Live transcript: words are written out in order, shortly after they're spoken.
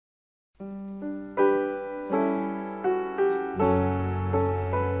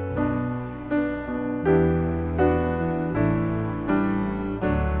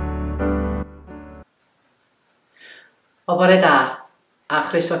O bore da, a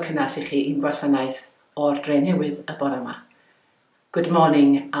chroeso cynnes I chi i'n gwasanaeth o'r Dre Newydd y bore yma. Good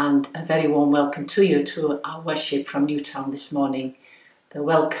morning and a very warm welcome to you to our worship from Newtown this morning. The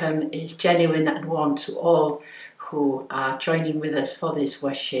welcome is genuine and warm to all who are joining with us for this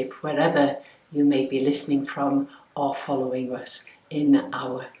worship, wherever you may be listening from or following us in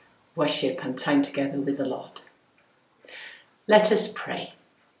our worship and time together with the Lord. Let us pray.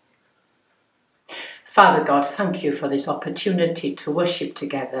 Father God, thank you for this opportunity to worship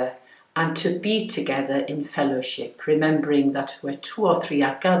together and to be together in fellowship, remembering that where two or three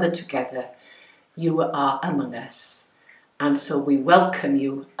are gathered together, you are among us. And so we welcome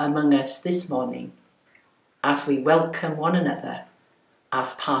you among us this morning as we welcome one another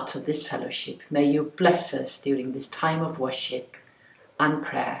as part of this fellowship. May you bless us during this time of worship and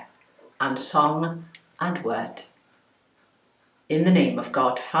prayer and song and word. In the name of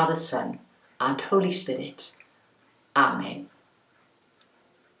God, Father, Son, and Holy Spirit. Amen.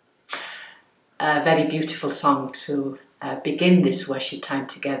 A very beautiful song to begin this worship time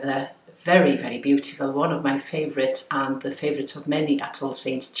together. Very, very beautiful. One of my favourites and the favourite of many at All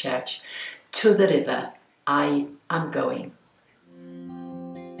Saints Church. To the river I am going.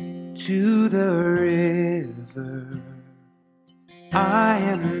 To the river I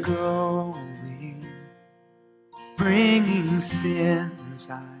am going, bringing sins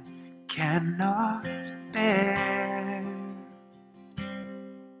I cannot bear.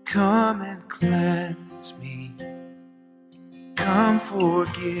 Come and cleanse me, come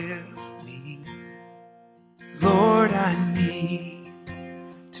forgive me. Lord, I need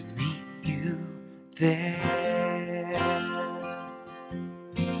to meet you there.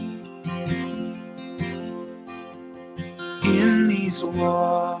 In these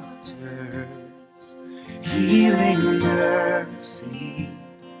waters, healing mercy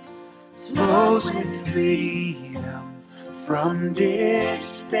flows with freedom from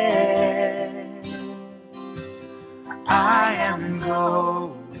despair. I am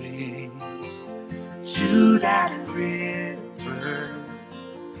going to that river.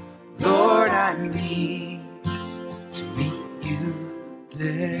 Lord, I need to meet you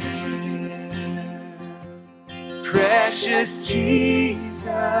there. Precious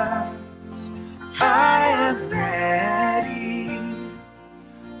Jesus, I am ready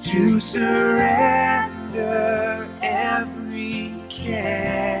to surrender every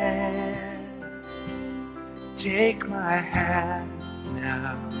care. Take my hand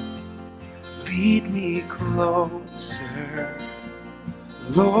now, lead me closer.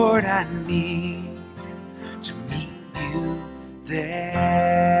 Lord, I need to meet you there.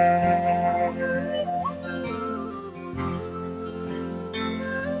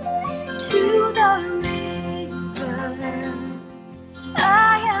 To the river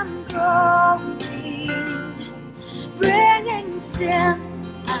I am going, bringing sins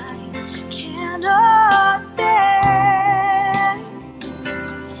I cannot bear.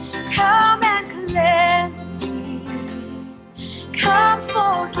 Come and cleanse me, come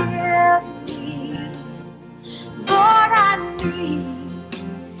forgive me. Lord, I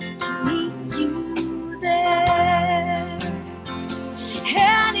need to meet you there.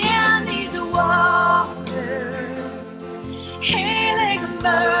 And in these waters, healing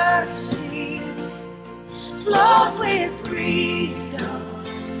mercy flows with freedom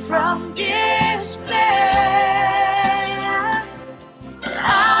from despair.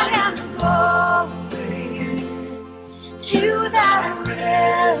 I am going to that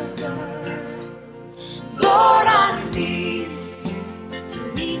river. Lord, I need to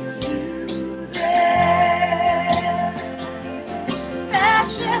meet you there.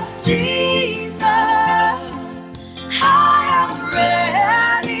 Precious Jesus, I am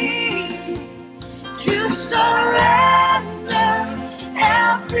ready to surrender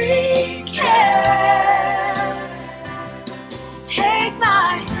every care. Take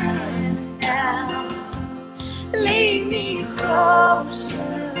my hand now, lead me closer.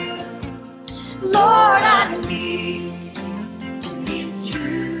 Lord, I need to meet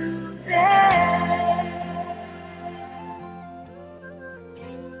you there.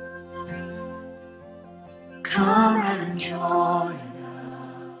 Come and join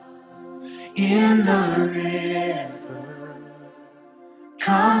us in the river.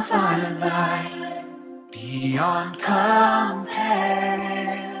 Come find life beyond compare.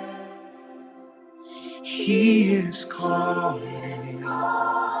 He is calling,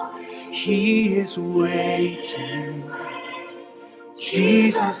 He is waiting.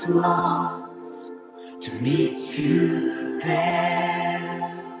 Jesus longs to meet you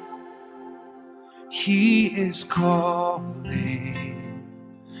there. He is calling,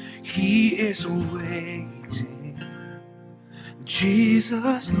 He is waiting.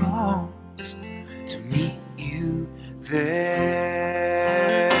 Jesus longs to meet you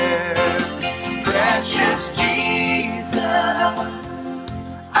there. Precious Jesus,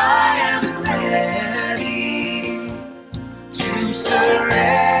 I am ready to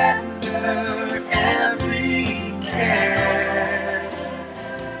surrender every care.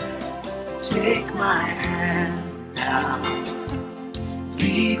 Take my hand now,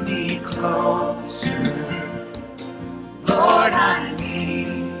 lead me closer. Lord, I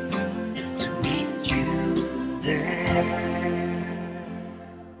need to meet you there.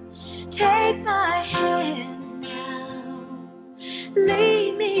 Take my hand now,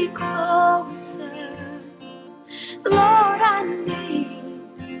 lead me closer. Lord, I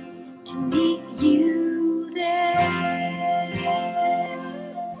need to meet you there.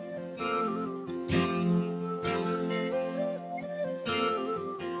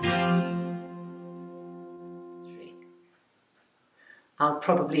 I'll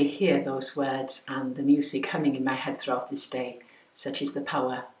probably hear those words and the music humming in my head throughout this day. Such is the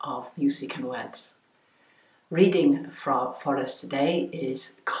power of music and words. Reading for us today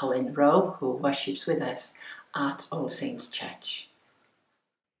is Colin Rowe, who worships with us at All Saints Church.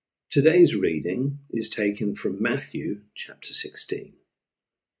 Today's reading is taken from Matthew chapter 16.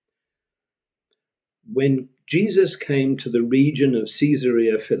 When Jesus came to the region of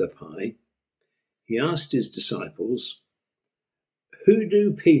Caesarea Philippi, he asked his disciples, "Who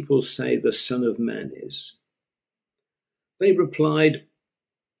do people say the Son of Man is?" They replied,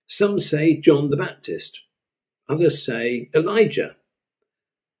 "Some say John the Baptist, others say Elijah,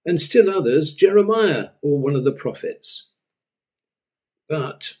 and still others Jeremiah or one of the prophets."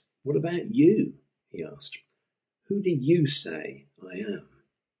 "But what about you?" he asked. "Who do you say I am?"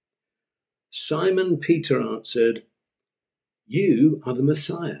 Simon Peter answered, "You are the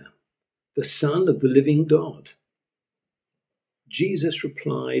Messiah, the Son of the living God." Jesus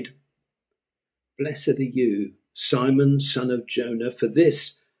replied, "Blessed are you, Simon, son of Jonah, for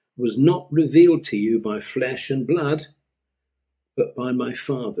this was not revealed to you by flesh and blood, but by my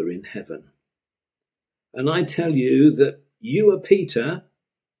Father in heaven. And I tell you that you are Peter,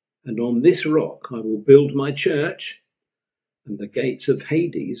 and on this rock I will build my church, and the gates of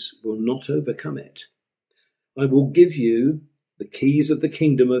Hades will not overcome it. I will give you the keys of the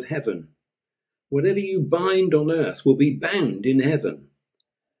kingdom of heaven. Whatever you bind on earth will be bound in heaven,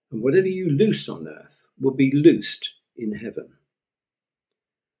 and whatever you loose on earth will be loosed in heaven."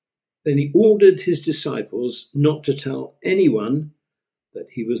 Then he ordered his disciples not to tell anyone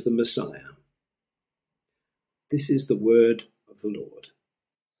that he was the Messiah. This is the word of the Lord.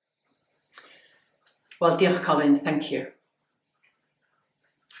 Well, diolch Colin, thank you.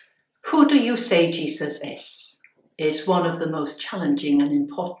 Who do you say Jesus is one of the most challenging and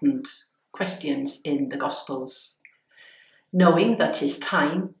important questions in the Gospels. Knowing that his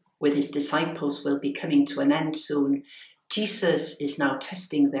time with his disciples will be coming to an end soon, Jesus is now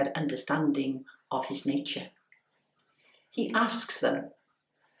testing their understanding of his nature. He asks them,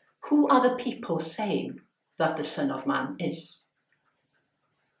 "Who are the people saying that the Son of Man is?"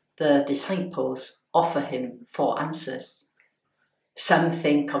 The disciples offer him 4 answers. Some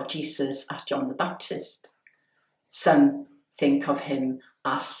think of Jesus as John the Baptist. Some think of him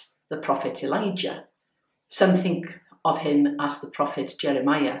as the prophet Elijah. Some think of him as the prophet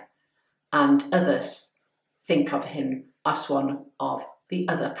Jeremiah, and others think of him as one of the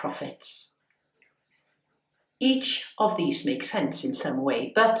other prophets. Each of these makes sense in some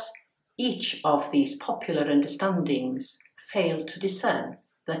way, but each of these popular understandings fail to discern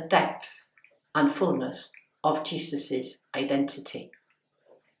the depth and fullness of Jesus' identity.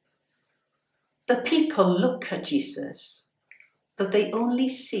 The people look at Jesus, but they only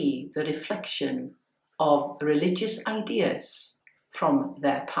see the reflection of religious ideas from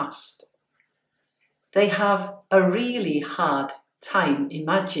their past. They have a really hard time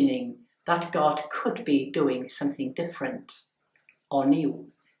imagining that God could be doing something different or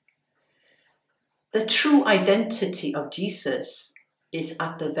new. The true identity of Jesus is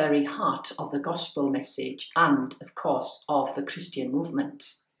at the very heart of the gospel message and, of course, of the Christian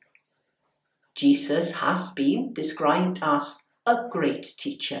movement. Jesus has been described as a great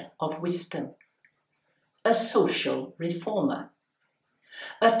teacher of wisdom, a social reformer,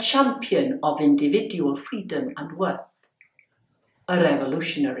 a champion of individual freedom and worth, a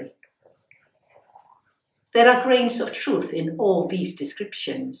revolutionary. There are grains of truth in all these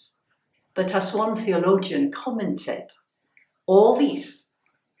descriptions, but as one theologian commented, all these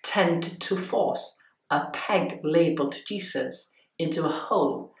tend to force a peg labelled Jesus into a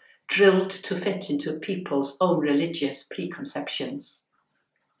hole drilled to fit into people's own religious preconceptions.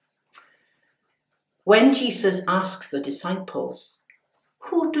 When Jesus asks the disciples,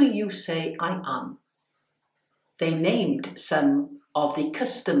 "Who do you say I am?" they named some of the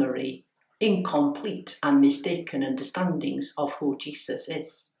customary, incomplete and mistaken understandings of who Jesus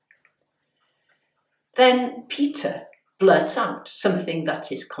is. Then Peter blurts out something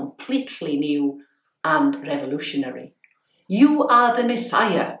that is completely new and revolutionary. "You are the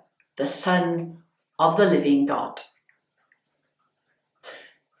Messiah, the Son of the living God."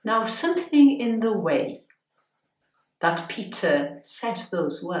 Now, something in the way that Peter says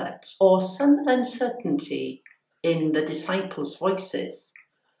those words, or some uncertainty in the disciples' voices,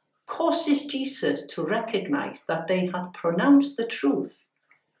 causes Jesus to recognize that they had pronounced the truth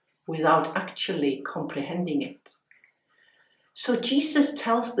without actually comprehending it. So Jesus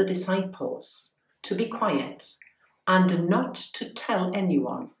tells the disciples to be quiet and not to tell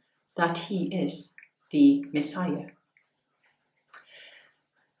anyone that he is the Messiah.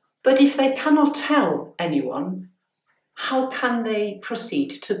 But if they cannot tell anyone, how can they proceed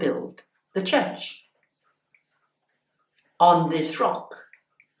to build the church? "On this rock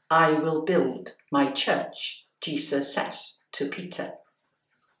I will build my church," Jesus says to Peter.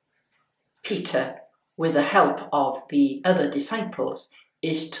 Peter, with the help of the other disciples,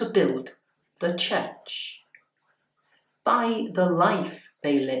 is to build the church by the life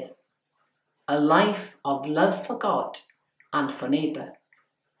they live, a life of love for God and for neighbour,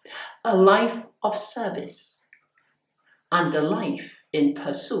 a life of service, and a life in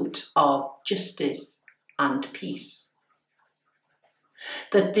pursuit of justice and peace.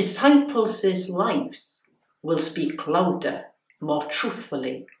 The disciples' lives will speak louder, more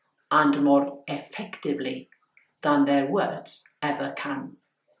truthfully, and more effectively than their words ever can.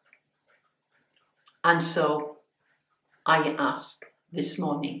 And so I ask this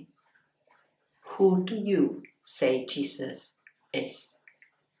morning, who do you say Jesus is?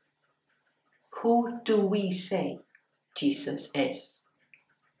 Who do we say Jesus is?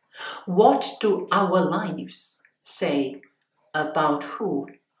 What do our lives say about who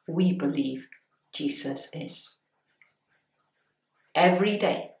we believe Jesus is? Every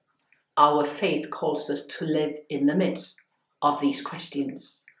day, our faith calls us to live in the midst of these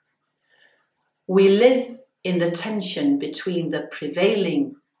questions. We live in the tension between the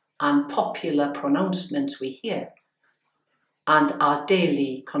prevailing and popular pronouncements we hear and our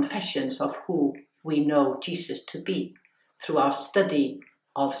daily confessions of who we know Jesus to be through our study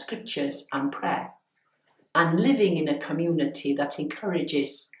of scriptures and prayer, and living in a community that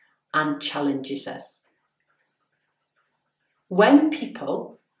encourages and challenges us. When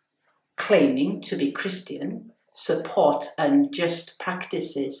people claiming to be Christian support unjust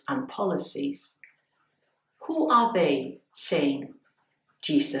practices and policies, who are they saying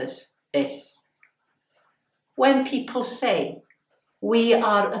Jesus is? When people say, "We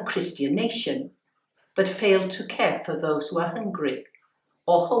are a Christian nation," but fail to care for those who are hungry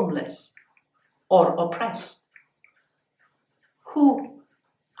or homeless or oppressed, who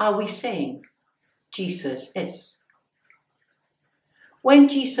are we saying Jesus is? When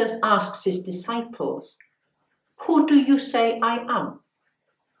Jesus asks his disciples, "Who do you say I am?"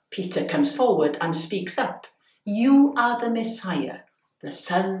 Peter comes forward and speaks up. "You are the Messiah, the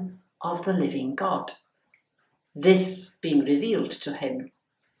Son of the living God." This being revealed to him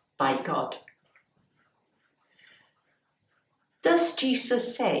by God. Does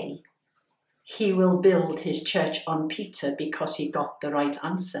Jesus say he will build his church on Peter because he got the right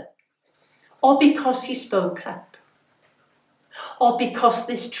answer? Or because he spoke up? Or because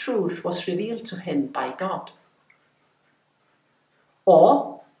this truth was revealed to him by God?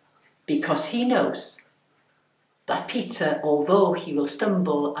 Or because he knows that Peter, although he will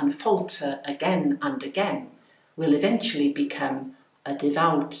stumble and falter again and again, will eventually become a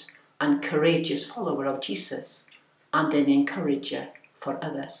devout and courageous follower of Jesus and an encourager for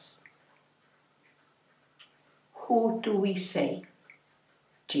others? Who do we say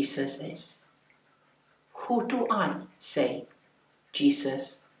Jesus is? Who do I say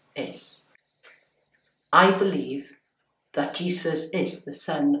Jesus is? I believe that Jesus is the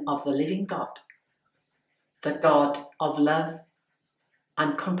Son of the living God, the God of love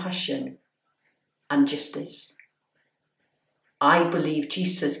and compassion and justice. I believe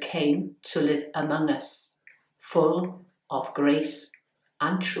Jesus came to live among us, full of grace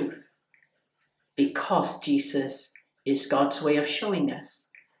and truth, because Jesus is God's way of showing us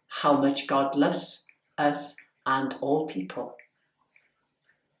how much God loves us and all people.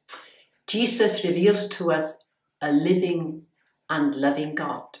 Jesus reveals to us a living and loving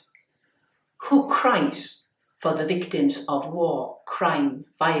God who cries for the victims of war, crime,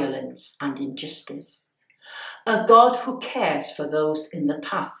 violence, and injustice. A God who cares for those in the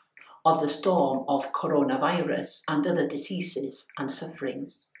path of the storm of coronavirus and other diseases and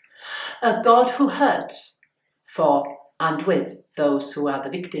sufferings. A God who hurts for and with those who are the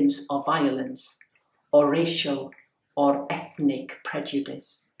victims of violence or racial or ethnic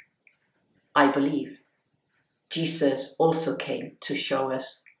prejudice. I believe Jesus also came to show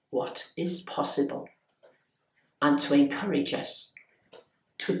us what is possible and to encourage us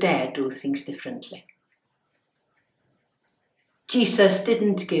to dare do things differently. Jesus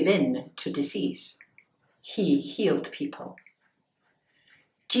didn't give in to disease. He healed people.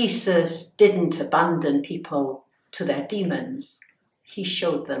 Jesus didn't abandon people to their demons. He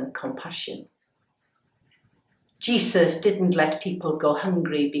showed them compassion. Jesus didn't let people go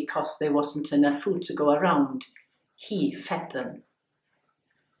hungry because there wasn't enough food to go around. He fed them.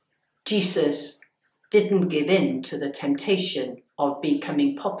 Jesus didn't give in to the temptation of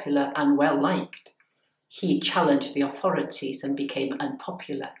becoming popular and well-liked. He challenged the authorities and became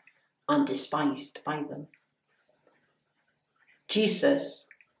unpopular and despised by them. Jesus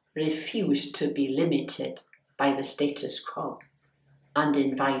refused to be limited by the status quo and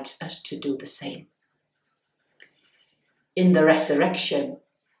invites us to do the same. In the resurrection,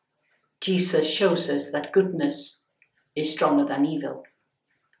 Jesus shows us that goodness is stronger than evil,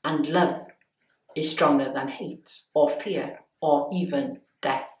 and love is stronger than hate or fear or even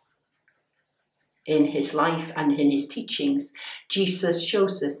death. In his life and in his teachings, Jesus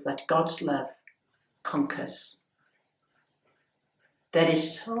shows us that God's love conquers. There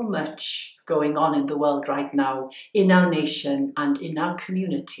is so much going on in the world right now, in our nation and in our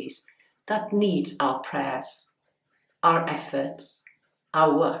communities, that needs our prayers, our efforts,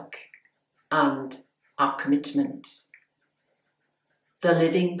 our work, and our commitment. The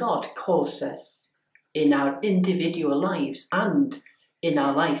living God calls us in our individual lives and in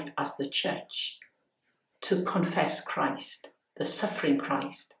our life as the church to confess Christ, the suffering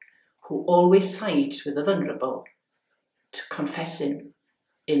Christ, who always sides with the vulnerable, to confess him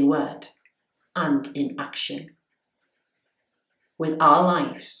in word and in action. With our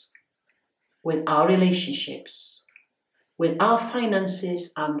lives, with our relationships, with our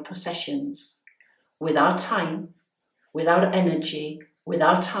finances and possessions, with our time, with our energy, with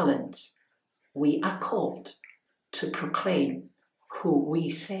our talents, we are called to proclaim who we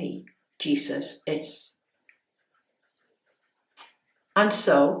say Jesus is. And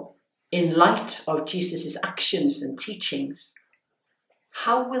so, in light of Jesus' actions and teachings,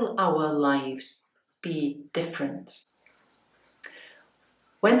 how will our lives be different?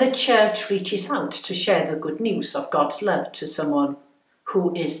 When the church reaches out to share the good news of God's love to someone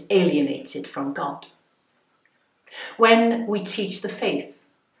who is alienated from God, when we teach the faith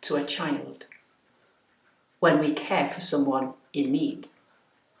to a child, when we care for someone in need,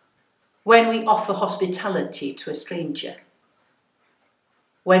 when we offer hospitality to a stranger,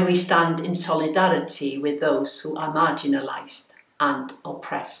 when we stand in solidarity with those who are marginalised and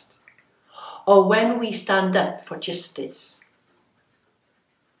oppressed, or when we stand up for justice,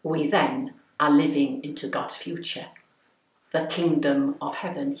 we then are living into God's future, the kingdom of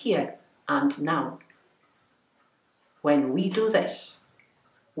heaven here and now. When we do this,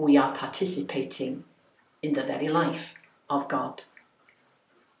 we are participating in the very life of God.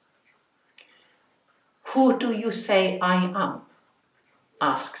 Who do you say I am?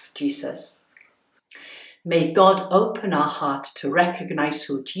 Asks Jesus. May God open our heart to recognize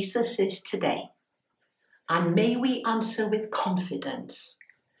who Jesus is today, and may we answer with confidence,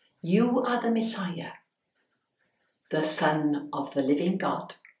 you are the Messiah, the Son of the living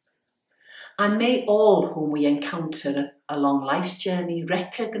God. And may all whom we encounter along life's journey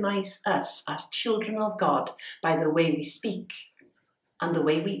recognize us as children of God by the way we speak and the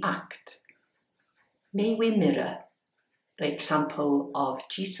way we act. May we mirror the example of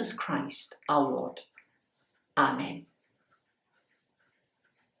Jesus Christ, our Lord. Amen.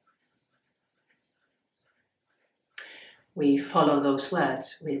 We follow those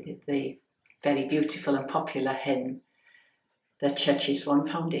words with the very beautiful and popular hymn, "The Church's one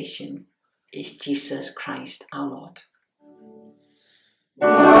foundation is Jesus Christ our Lord."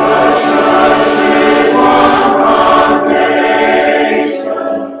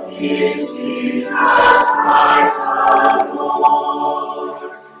 Is Jesus Christ our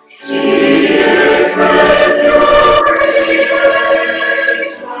Lord. Jesus new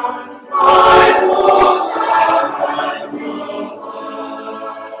creation, I was and the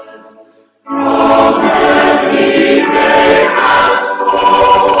word. From every day and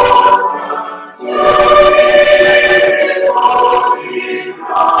soul, to me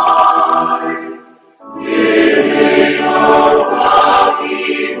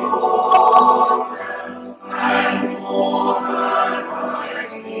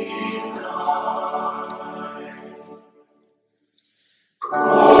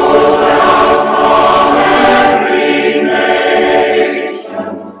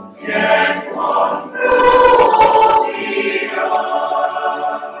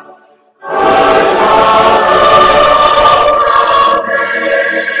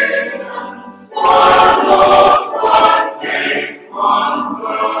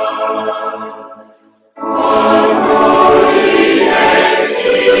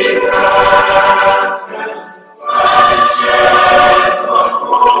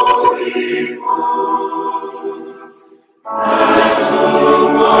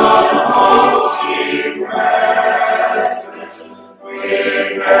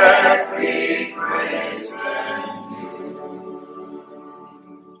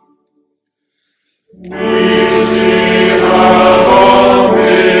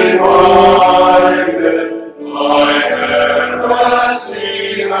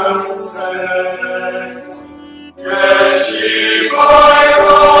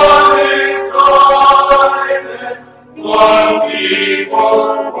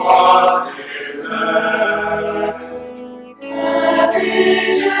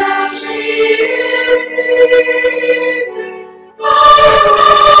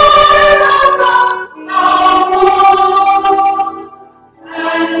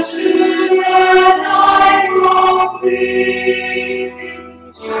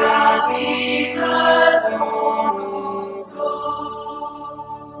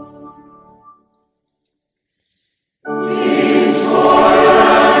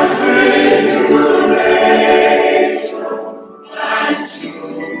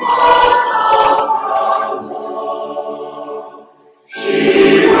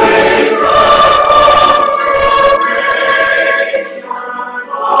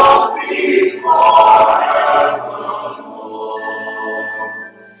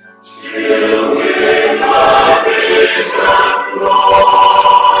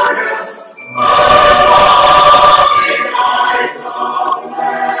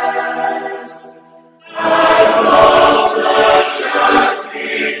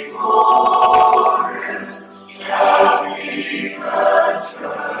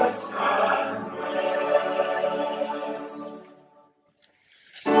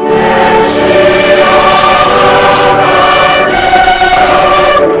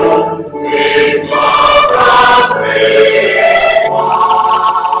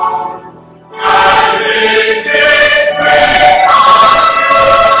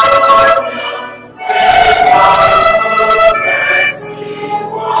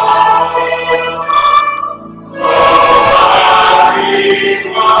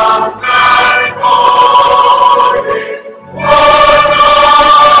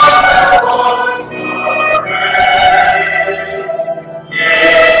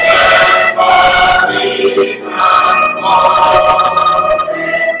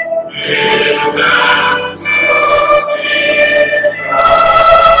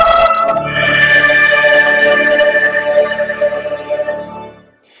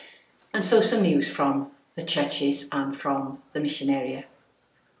And so some news from the churches and from the mission area.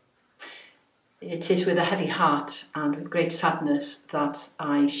 It is with a heavy heart and with great sadness that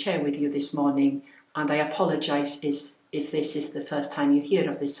I share with you this morning, and I apologise if this is the first time you hear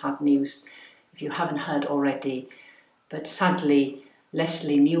of this sad news, if you haven't heard already. But sadly,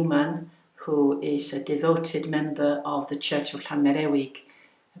 Leslie Newman, who is a devoted member of the Church of Llanmerewig,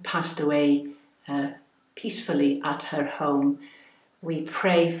 passed away peacefully at her home. We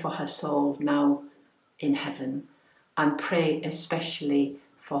pray for her soul now in heaven, and pray especially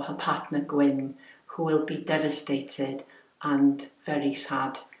for her partner Gwyn, who will be devastated and very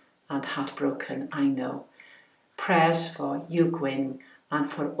sad and heartbroken, I know. Prayers for you, Gwyn, and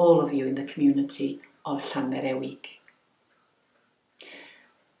for all of you in the community of Llanmerewig.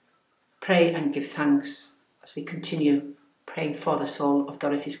 Pray and give thanks as we continue praying for the soul of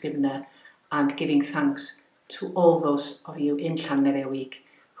Dorothy Scrivener and giving thanks to all those of you in Llanmerewig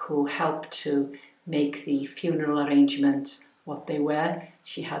who helped to make the funeral arrangements what they were.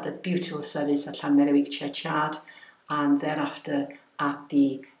 She had a beautiful service at Llanmerewig Churchyard and thereafter at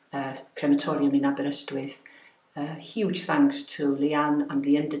the crematorium in Aberystwyth. Huge thanks to Leanne and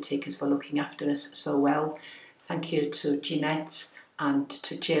the undertakers for looking after us so well. Thank you to Jeanette and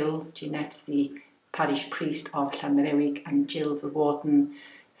to Jill. Jeanette, the parish priest of Llanmerewig, and Jill, the warden.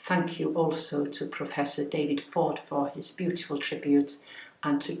 Thank you also to Professor David Ford for his beautiful tribute,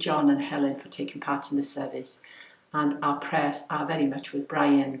 and to John and Helen for taking part in the service. And our prayers are very much with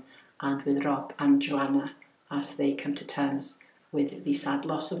Brian and with Rob and Joanna as they come to terms with the sad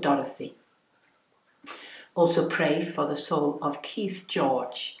loss of Dorothy. Also pray for the soul of Keith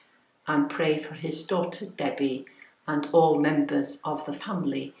George, and pray for his daughter Debbie and all members of the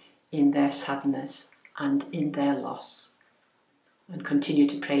family in their sadness and in their loss. And continue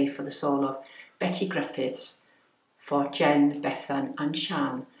to pray for the soul of Betty Griffiths, for Jen, Bethan and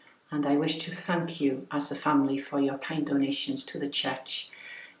Shan. And I wish to thank you as a family for your kind donations to the church.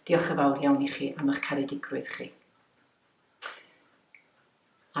 Diolch yn fawr iawn I chi am eich caredigrwydd chi.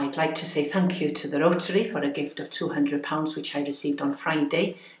 I'd like to say thank you to the Rotary for a gift of £200 which I received on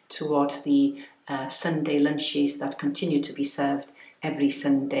Friday towards the Sunday lunches that continue to be served every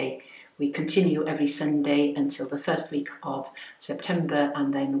Sunday. We continue every Sunday until the first week of September,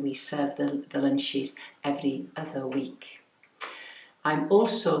 and then we serve the lunches every other week. I'm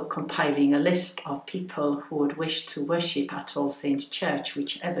also compiling a list of people who would wish to worship at All Saints Church,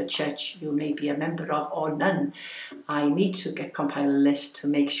 whichever church you may be a member of or none. I need to compile a list to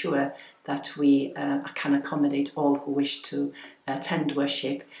make sure that we can accommodate all who wish to attend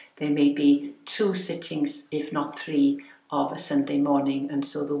worship. There may be 2 sittings, if not 3, of a Sunday morning, and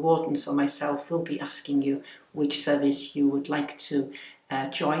so the wardens or myself will be asking you which service you would like to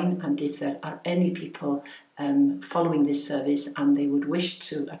join, and if there are any people following this service and they would wish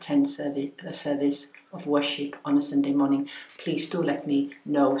to attend a service of worship on a Sunday morning, please do let me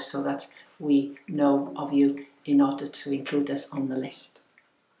know so that we know of you in order to include us on the list.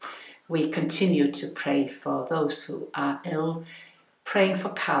 We continue to pray for those who are ill, praying for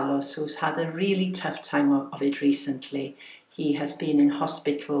Carlos, who's had a really tough time of it recently. He has been in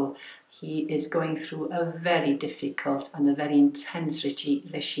hospital. He is going through a very difficult and a very intense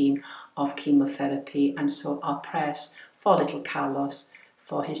regime of chemotherapy, and so our prayers for little Carlos,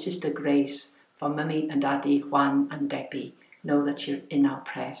 for his sister Grace, for Mummy and Daddy Juan and Debbie. Know that you're in our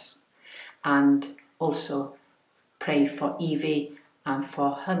prayers. And also pray for Evie and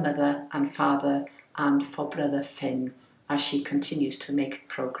for her mother and father and for brother Finn as she continues to make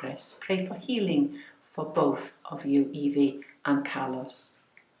progress. Pray for healing for both of you, Evie and Carlos.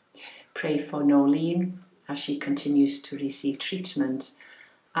 Pray for Nolene as she continues to receive treatment,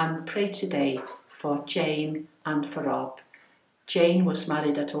 and pray today for Jane and for Rob. Jane was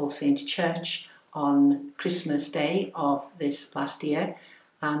married at All Saints Church on Christmas Day of this last year,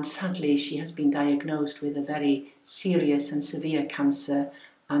 and sadly she has been diagnosed with a very serious and severe cancer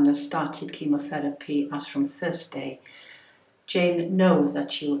and has started chemotherapy as from Thursday. Jane, know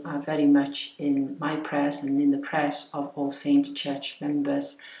that you are very much in my prayers and in the prayers of All Saints Church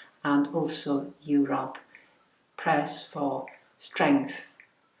members, and also you, Rob. Prayers for strength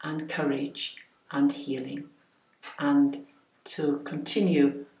and courage and healing. And to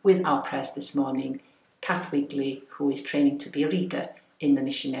continue with our prayers this morning, Kath Wigley, who is training to be a reader in the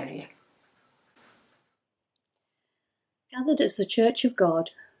mission area. Gathered as the Church of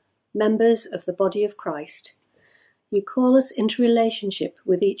God, members of the body of Christ, you call us into relationship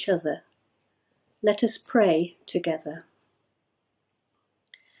with each other. Let us pray together.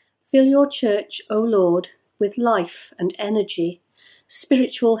 Fill your church, O Lord, with life and energy,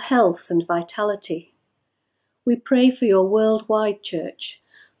 spiritual health and vitality. We pray for your worldwide church,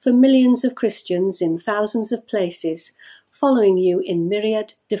 for millions of Christians in thousands of places, following you in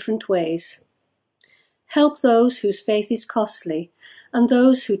myriad different ways. Help those whose faith is costly, and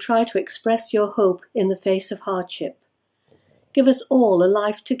those who try to express your hope in the face of hardship. Give us all a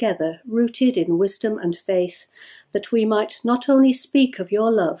life together, rooted in wisdom and faith, that we might not only speak of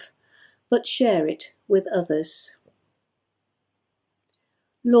your love, but share it with others.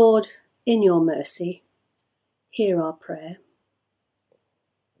 Lord, in your mercy, hear our prayer.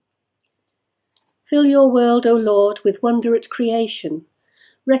 Fill your world, O Lord, with wonder at creation,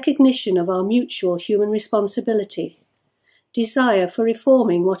 recognition of our mutual human responsibility, desire for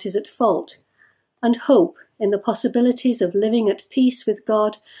reforming what is at fault, and hope in the possibilities of living at peace with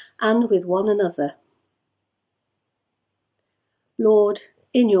God and with one another. Lord,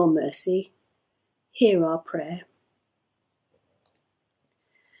 in your mercy, hear our prayer.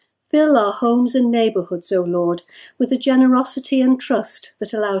 Fill our homes and neighbourhoods, O Lord, with a generosity and trust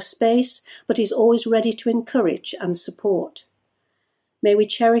that allows space but is always ready to encourage and support. May we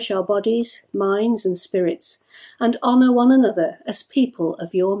cherish our bodies, minds and spirits and honour one another as people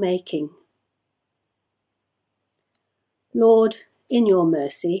of your making. Lord, in your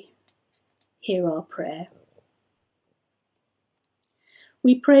mercy, hear our prayer.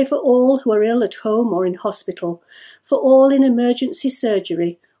 We pray for all who are ill at home or in hospital, for all in emergency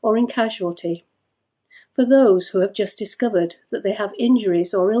surgery or in casualty, for those who have just discovered that they have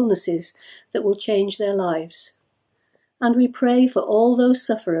injuries or illnesses that will change their lives. And we pray for all those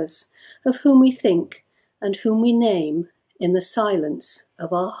sufferers of whom we think and whom we name in the silence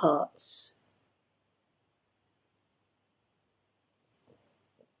of our hearts.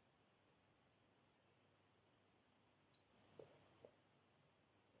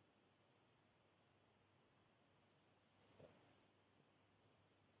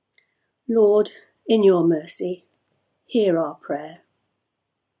 Lord, in your mercy, hear our prayer.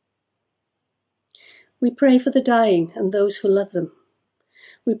 We pray for the dying and those who love them.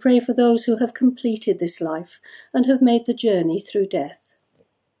 We pray for those who have completed this life and have made the journey through death.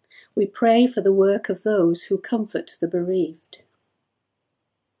 We pray for the work of those who comfort the bereaved.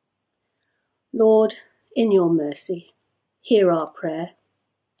 Lord, in your mercy, hear our prayer.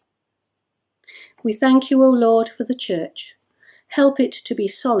 We thank you, O Lord, for the Church. Help it to be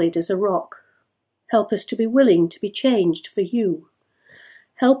solid as a rock. Help us to be willing to be changed for you.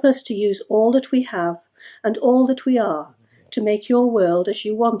 Help us to use all that we have and all that we are to make your world as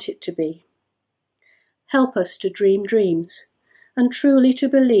you want it to be. Help us to dream dreams and truly to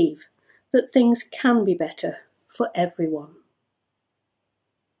believe that things can be better for everyone.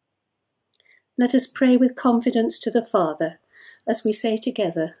 Let us pray with confidence to the Father as we say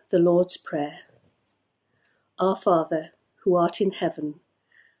together the Lord's Prayer. Our Father, who art in heaven,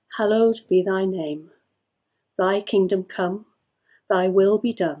 hallowed be thy name. Thy kingdom come, thy will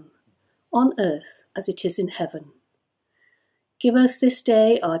be done, on earth as it is in heaven. Give us this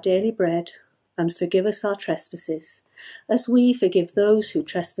day our daily bread, and forgive us our trespasses, as we forgive those who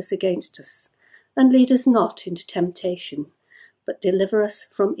trespass against us. And lead us not into temptation, but deliver us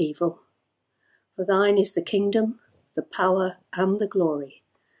from evil. For thine is the kingdom, the power, and the glory,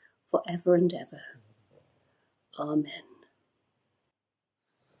 for ever and ever. Amen.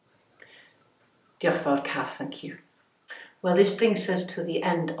 Diolch yn fawr, Kath, thank you. Well, this brings us to the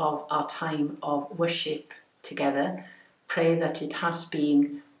end of our time of worship together. Pray that it has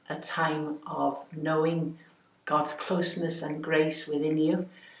been a time of knowing God's closeness and grace within you.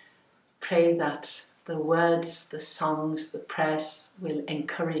 Pray that the words, the songs, the prayers will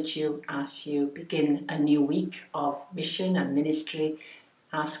encourage you as you begin a new week of mission and ministry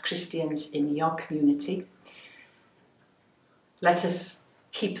as Christians in your community. Let us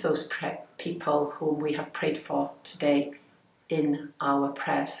keep those people whom we have prayed for today in our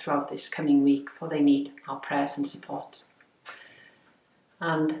prayers throughout this coming week, for they need our prayers and support.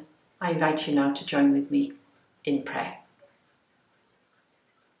 And I invite you now to join with me in prayer.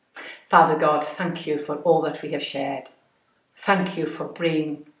 Father God, thank you for all that we have shared. Thank you for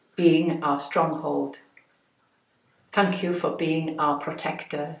being our stronghold. Thank you for being our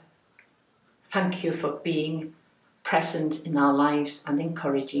protector. Thank you for being present in our lives and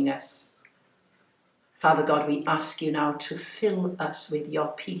encouraging us. Father God, we ask you now to fill us with your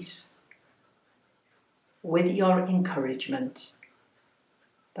peace, with your encouragement,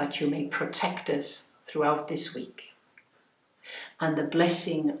 that you may protect us throughout this week. And the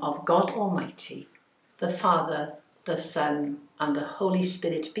blessing of God Almighty, the Father, the Son, and the Holy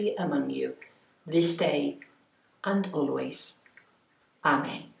Spirit be among you this day and always.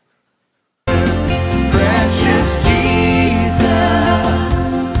 Amen.